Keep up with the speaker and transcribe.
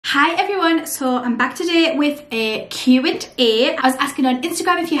Hi everyone, so I'm back today with a Q&A. I was asking on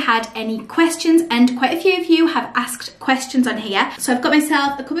Instagram if you had any questions and quite a few of you have asked questions on here. So I've got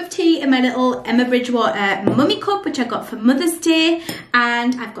myself a cup of tea in my little Emma Bridgewater mummy cup which I got for Mother's Day,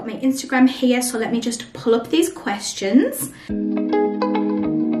 and I've got my Instagram here, so let me just pull up these questions.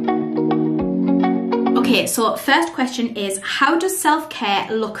 Okay, so first question is, how does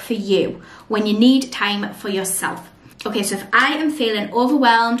self-care look for you when you need time for yourself? Okay, so if I am feeling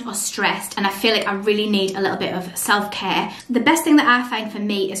overwhelmed or stressed and I feel like I really need a little bit of self-care, the best thing that I find for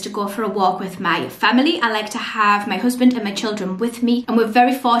me is to go for a walk with my family. I like to have my husband and my children with me, and we're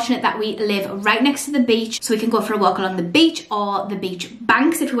very fortunate that we live right next to the beach, so we can go for a walk along the beach or the beach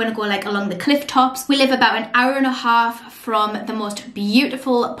banks if we want to go like along the cliff tops. We live about an hour and a half from the most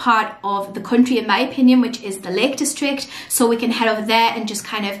beautiful part of the country in my opinion, which is the Lake District, so we can head over there and just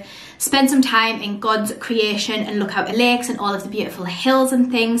kind of spend some time in God's creation and look out at lakes and all of the beautiful hills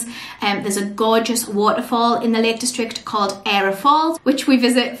and things. There's a gorgeous waterfall in the Lake District called Era Falls, which we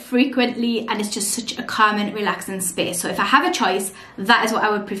visit frequently, and it's just such a calm and relaxing space. So if I have a choice, that is what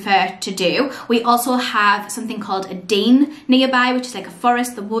I would prefer to do. We also have something called a Dean nearby, which is like a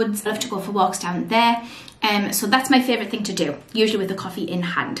forest, the woods. I love to go for walks down there. So that's my favourite thing to do, usually with a coffee in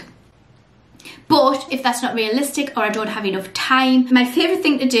hand. But if that's not realistic or I don't have enough time, my favourite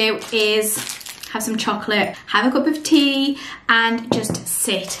thing to do is have some chocolate, have a cup of tea, and just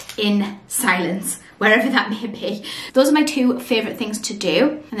sit in silence, wherever that may be. Those are my two favourite things to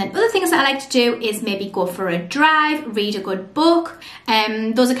do. And then other things that I like to do is maybe go for a drive, read a good book.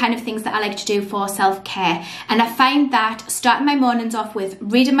 Those are kind of things that I like to do for self-care. And I find that starting my mornings off with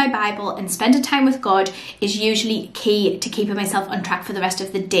reading my Bible and spending time with God is usually key to keeping myself on track for the rest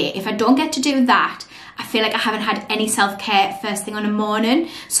of the day. If I don't get to do that, I feel like I haven't had any self-care first thing on a morning.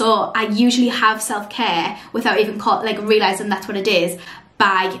 So I usually have self-care without even realising that's what it is,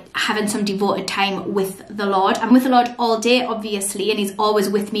 by having some devoted time with the Lord. I'm with the Lord all day, obviously, and he's always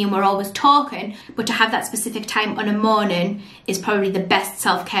with me and we're always talking, but to have that specific time on a morning is probably the best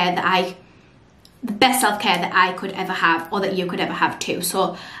self-care that I could ever have, or that you could ever have too.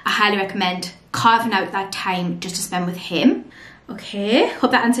 So I highly recommend carving out that time just to spend with him. Okay, hope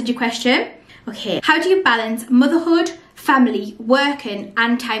that answered your question. Okay, how do you balance motherhood, family, working,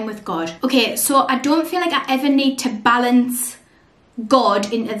 and time with God? Okay, so I don't feel like I ever need to balance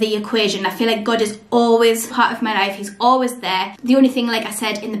God into the equation. I feel like God is always part of my life. He's always there. The only thing, like I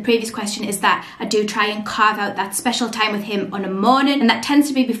said in the previous question, is that I do try and carve out that special time with him on a morning, and that tends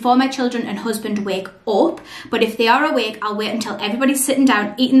to be before my children and husband wake up. But if they are awake, I'll wait until everybody's sitting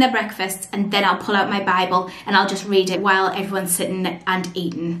down eating their breakfasts, and then I'll pull out my Bible and I'll just read it while everyone's sitting and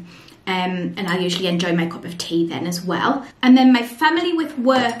eating. And I usually enjoy my cup of tea then as well. And then my family with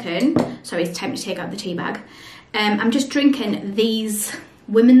working, sorry, it's time to take out the tea bag. I'm just drinking this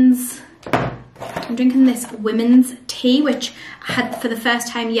women's tea, which I had for the first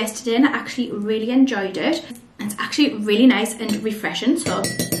time yesterday, and I actually really enjoyed it. It's actually really nice and refreshing, so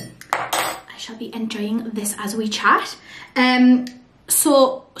I shall be enjoying this as we chat.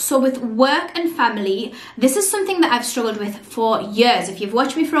 So with work and family, this is something that I've struggled with for years. If you've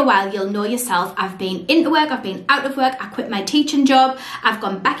watched me for a while, you'll know yourself. I've been into work, I've been out of work, I quit my teaching job, I've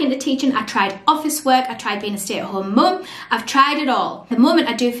gone back into teaching, I tried office work, I tried being a stay-at-home mum, I've tried it all. At the moment,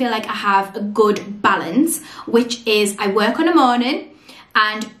 I do feel like I have a good balance, which is I work on a morning,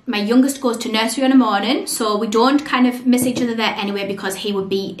 and my youngest goes to nursery on a morning, so we don't kind of miss each other there anyway because he would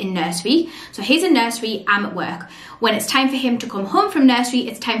be in nursery. So he's in nursery, I'm at work. When it's time for him to come home from nursery,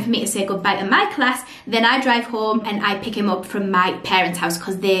 it's time for me to say goodbye to my class, then I drive home and I pick him up from my parents' house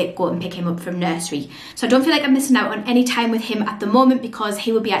because they go and pick him up from nursery. So I don't feel like I'm missing out on any time with him at the moment because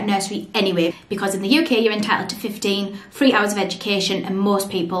he will be at nursery anyway, because in the UK you're entitled to 15 free hours of education, and most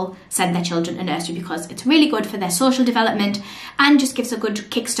people send their children to nursery because it's really good for their social development and just gives a good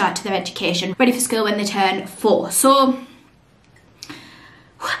kickstart to their education, ready for school when they turn 4. So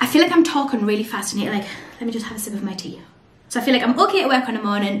I feel like I'm talking really fast and let me just have a sip of my tea. So I feel like I'm okay at work on a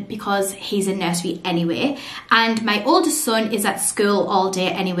morning because he's in nursery anyway, and my oldest son is at school all day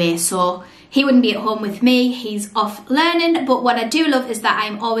anyway, so he wouldn't be at home with me, he's off learning. But what I do love is that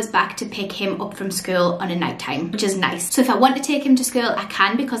I'm always back to pick him up from school on a night time, which is nice. So if I want to take him to school, I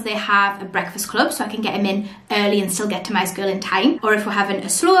can, because they have a breakfast club, so I can get him in early and still get to my school in time. Or if we're having a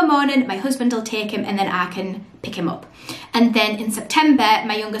slower morning, my husband will take him and then I can pick him up. And then in September,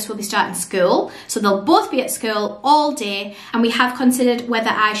 my youngest will be starting school, so they'll both be at school all day, and we have considered whether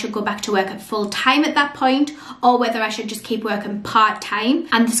I should go back to work at full time at that point or whether I should just keep working part-time.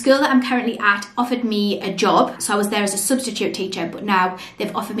 And the school that I'm currently at offered me a job, so I was there as a substitute teacher, but now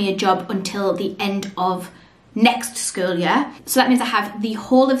they've offered me a job until the end of next school year. So that means I have the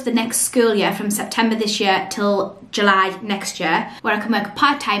whole of the next school year from September this year till July next year, where I can work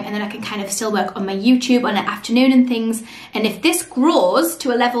part-time, and then I can kind of still work on my YouTube on an afternoon and things. And if this grows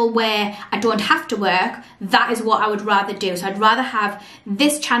to a level where I don't have to work, that is what I would rather do. So I'd rather have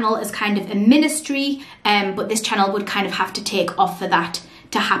this channel as kind of a ministry, but this channel would kind of have to take off for that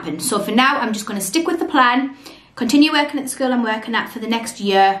to happen. So for now, I'm just going to stick with the plan, continue working at the school I'm working at for the next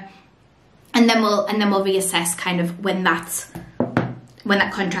year, and then we'll reassess kind of when that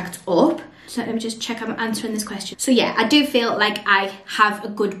contract's up. So let me just check I'm answering this question. So yeah, I do feel like I have a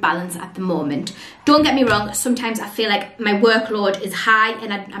good balance at the moment. Don't get me wrong, sometimes I feel like my workload is high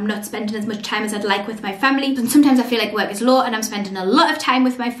and I'm not spending as much time as I'd like with my family. And sometimes I feel like work is low and I'm spending a lot of time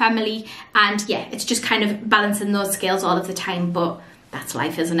with my family. And yeah, it's just kind of balancing those scales all of the time, but that's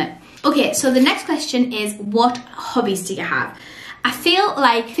life, isn't it? Okay, so the next question is, what hobbies do you have? I feel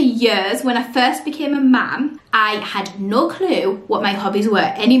like for years, when I first became a mum, I had no clue what my hobbies were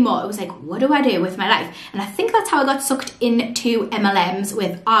anymore. It was like, what do I do with my life? And I think that's how I got sucked into MLMs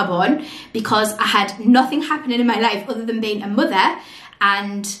with Arbonne, because I had nothing happening in my life other than being a mother,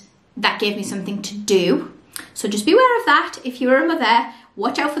 and that gave me something to do. So just be aware of that. If you're a mother,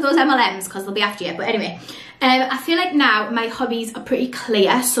 watch out for those MLMs because they'll be after you. But anyway, I feel like now my hobbies are pretty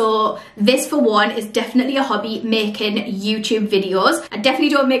clear. So this, for one, is definitely a hobby, making YouTube videos. I definitely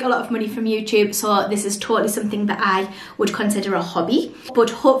don't make a lot of money from YouTube, so this is totally something that I would consider a hobby, but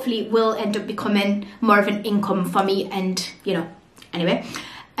hopefully will end up becoming more of an income for me. And you know, anyway,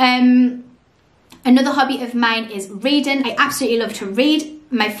 another hobby of mine is reading. I absolutely love to read.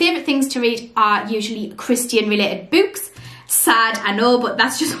 My favorite things to read are usually Christian related books. Sad, I know, but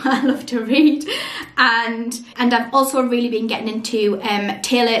that's just what I love to read. And I've also really been getting into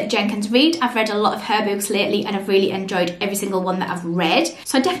Taylor Jenkins Reid. I've read a lot of her books lately and I've really enjoyed every single one that I've read.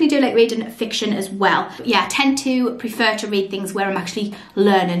 So I definitely do like reading fiction as well. But yeah, I tend to prefer to read things where I'm actually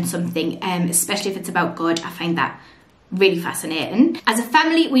learning something, especially if it's about God. I find that really fascinating. As a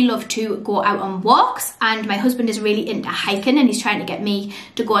family, we love to go out on walks, and my husband is really into hiking and he's trying to get me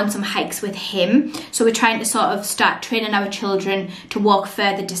to go on some hikes with him. So we're trying to sort of start training our children to walk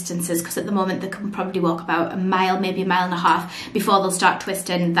further distances, because at the moment they can probably walk about a mile, maybe a mile and a half before they'll start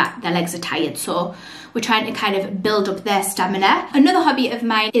twisting that their legs are tired. So we're trying to kind of build up their stamina. Another hobby of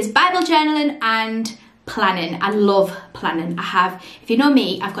mine is Bible journaling and planning. I love planning. I have, if you know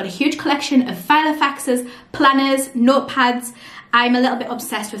me, I've got a huge collection of filofaxes, planners, notepads. I'm a little bit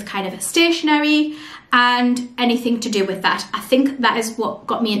obsessed with kind of stationery and anything to do with that. I think that is what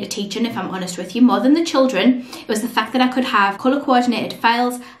got me into teaching, if I'm honest with you, more than the children. It was the fact that I could have colour coordinated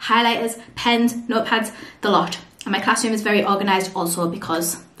files, highlighters, pens, notepads, the lot. And my classroom is very organised also,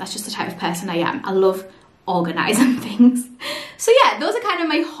 because that's just the type of person I am. I love organising things. So yeah, those are kind of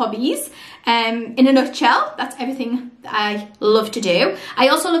my hobbies. In a nutshell, that's everything that I love to do. I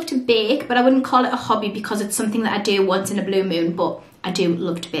also love to bake, but I wouldn't call it a hobby because it's something that I do once in a blue moon, but I do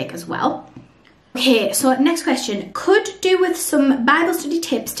love to bake as well. Okay, so next question. Could do with some Bible study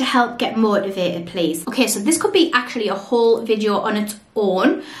tips to help get motivated, please. Okay, so this could be actually a whole video on its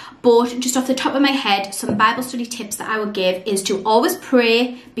own, but just off the top of my head, some Bible study tips that I would give is to always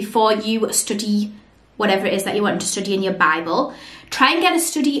pray before you study whatever it is that you want to study in your Bible. Try and get a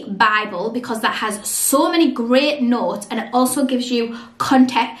study Bible, because that has so many great notes, and it also gives you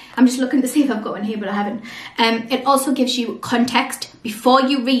context. I'm just looking to see if I've got one here, but I haven't. It also gives you context before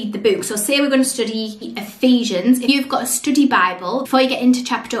you read the book. So say we're going to study Ephesians. If you've got a study Bible, before you get into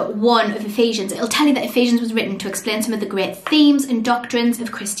chapter 1 of Ephesians, it'll tell you that Ephesians was written to explain some of the great themes and doctrines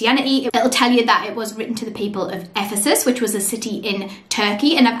of Christianity. It'll tell you that it was written to the people of Ephesus, which was a city in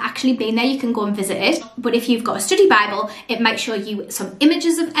Turkey, and I've actually been there. You can go and visit it. But if you've got a study Bible, it might show you some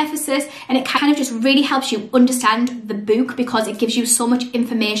images of Ephesus, and it kind of just really helps you understand the book, because it gives you so much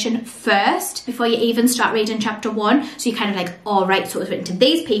information first before you even start reading chapter 1. So you're kind of like, all right, so it was written to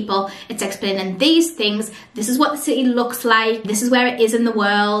these people, it's explaining these things, this is what the city looks like, this is where it is in the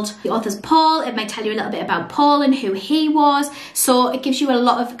world. The author's Paul, it might tell you a little bit about Paul and who he was, so it gives you a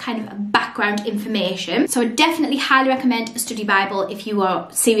lot of kind of background information. So I definitely highly recommend a study Bible if you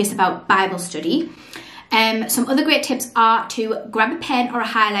are serious about Bible study. Some other great tips are to grab a pen or a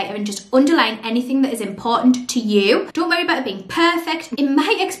highlighter and just underline anything that is important to you. Don't worry about it being perfect. In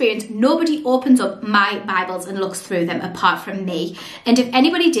my experience, nobody opens up my Bibles and looks through them apart from me. And if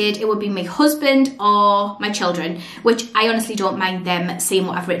anybody did, it would be my husband or my children, which I honestly don't mind them seeing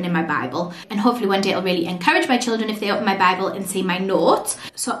what I've written in my Bible. And hopefully one day it'll really encourage my children if they open my Bible and see my notes.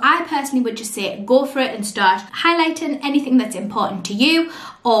 So I personally would just say go for it and start highlighting anything that's important to you,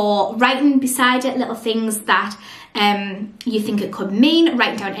 or writing beside it little things things that you think it could mean,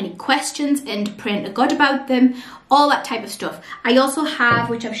 writing down any questions and praying to God about them, all that type of stuff. I also have,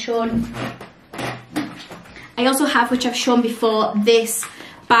 which I've shown before, this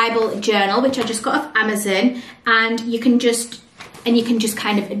Bible journal, which I just got off Amazon, and you can just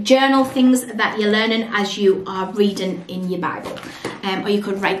kind of journal things that you're learning as you are reading in your Bible. Or you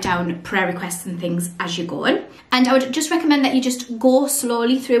could write down prayer requests and things as you're going. And I would just recommend that you just go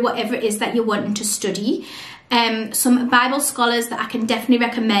slowly through whatever it is that you're wanting to study. Some Bible scholars that I can definitely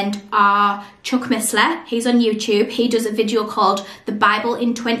recommend are Chuck Missler. He's on YouTube. He does a video called The Bible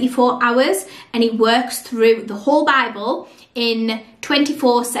in 24 Hours, and he works through the whole Bible in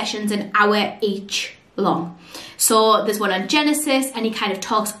 24 sessions, an hour each long. So there's one on Genesis, and he kind of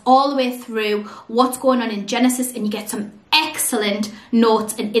talks all the way through what's going on in Genesis, and you get some excellent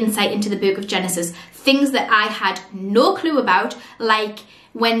notes and insight into the book of Genesis. Things that I had no clue about, like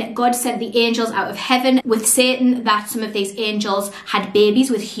when God sent the angels out of heaven with Satan, that some of these angels had babies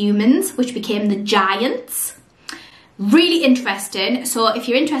with humans, which became the giants. Really interesting. So if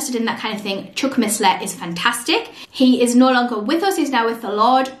you're interested in that kind of thing, Chuck Missler is fantastic. He is no longer with us, he's now with the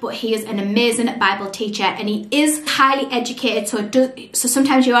Lord, but he is an amazing Bible teacher, and he is highly educated, so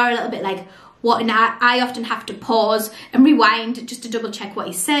sometimes you are a little bit like, what? And I often have to pause and rewind just to double check what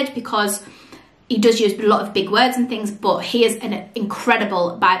he said, because he does use a lot of big words and things, but he is an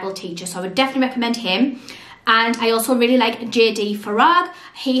incredible Bible teacher, so I would definitely recommend him. And I also really like JD Farag.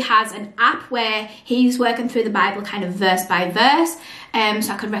 He has an app where he's working through the Bible kind of verse by verse,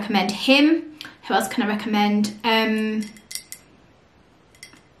 so I could recommend him. Who else can I recommend? I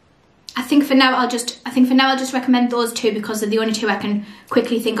think for now I'll just recommend those two, because they're the only two I can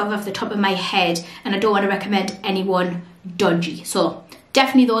quickly think of off the top of my head, and I don't want to recommend anyone dodgy. So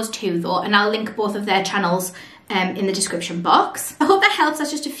definitely those two though, and I'll link both of their channels in the description box. I hope that helps.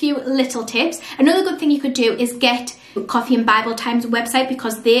 That's just a few little tips. Another good thing you could do is get Coffee and Bible Time's website,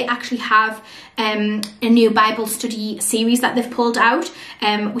 because they actually have a new Bible study series that they've pulled out,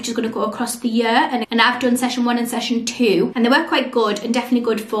 which is going to go across the year, and I've done session 1 and session 2, and they were quite good and definitely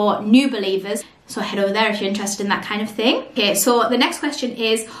good for new believers. So head over there if you're interested in that kind of thing. Okay, so the next question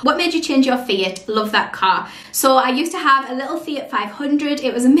is, what made you change your Fiat? Love that car. So I used to have a little Fiat 500.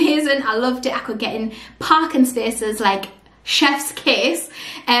 It was amazing. I loved it. I could get in parking spaces like chef's kiss,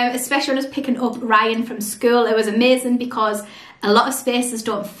 especially when I was picking up Ryan from school. It was amazing, because a lot of spaces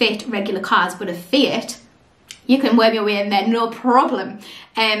don't fit regular cars, but a Fiat, you can worm your way in there, no problem.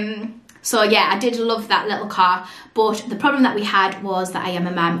 So yeah, I did love that little car, but the problem that we had was that I am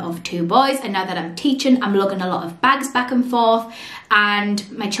a mum of 2 boys, and now that I'm teaching, I'm lugging a lot of bags back and forth, and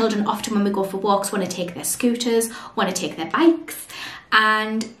my children often, when we go for walks, want to take their scooters, want to take their bikes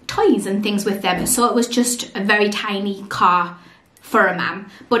and toys and things with them. So it was just a very tiny car for a mum,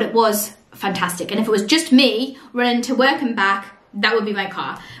 but it was fantastic. And if it was just me running to work and back, that would be my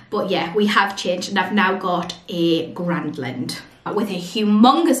car. But yeah, we have changed, and I've now got a Grandland with a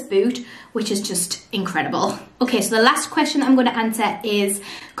humongous boot, which is just incredible. Okay, so the last question I'm going to answer is,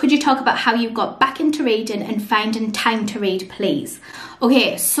 could you talk about how you got back into reading and finding time to read, please?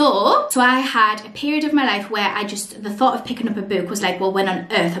 Okay, so I had a period of my life where the thought of picking up a book was like, well, when on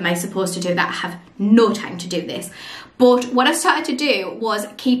earth am I supposed to do that? I have no time to do this. But what I started to do was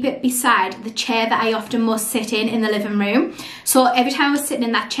keep it beside the chair that I often must sit in the living room. So every time I was sitting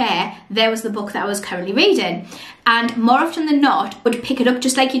in that chair, there was the book that I was currently reading. And more often than not, I would pick it up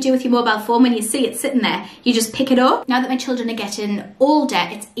just like you do with your mobile phone. When you see it sitting there, you just pick it up. Now that my children are getting older,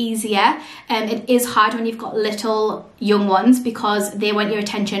 it's easier. It is hard when you've got little young ones, because they want your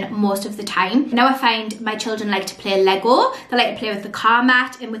attention most of the time. Now I find my children like to play Lego. They like to play with the car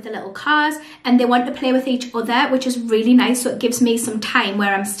mat and with the little cars, and they want to play with each other, which is really nice. So it gives me some time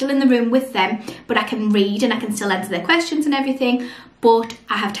where I'm still in the room with them, but I can read and I can still answer their questions and everything, but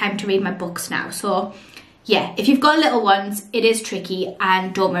I have time to read my books now. So yeah, if you've got little ones, it is tricky,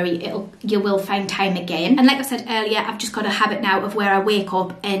 and don't worry, you will find time again. And like I said earlier, I've just got a habit now of where I wake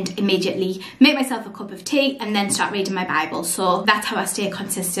up and immediately make myself a cup of tea and then start reading my Bible. So that's how I stay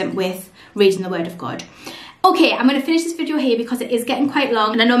consistent with reading the Word of God. Okay, I'm going to finish this video here because it is getting quite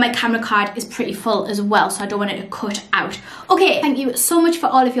long, and I know my camera card is pretty full as well, so I don't want it to cut out. Okay, thank you so much for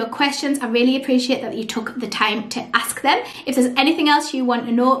all of your questions. I really appreciate that you took the time to ask them. If there's anything else you want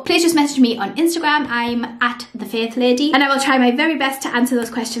to know, please just message me on Instagram. I'm at The Faith Lady, and I will try my very best to answer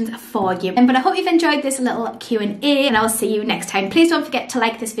those questions for you. But I hope you've enjoyed this little Q&A, and I will see you next time. Please don't forget to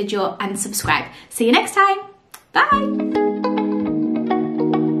like this video and subscribe. See you next time. Bye.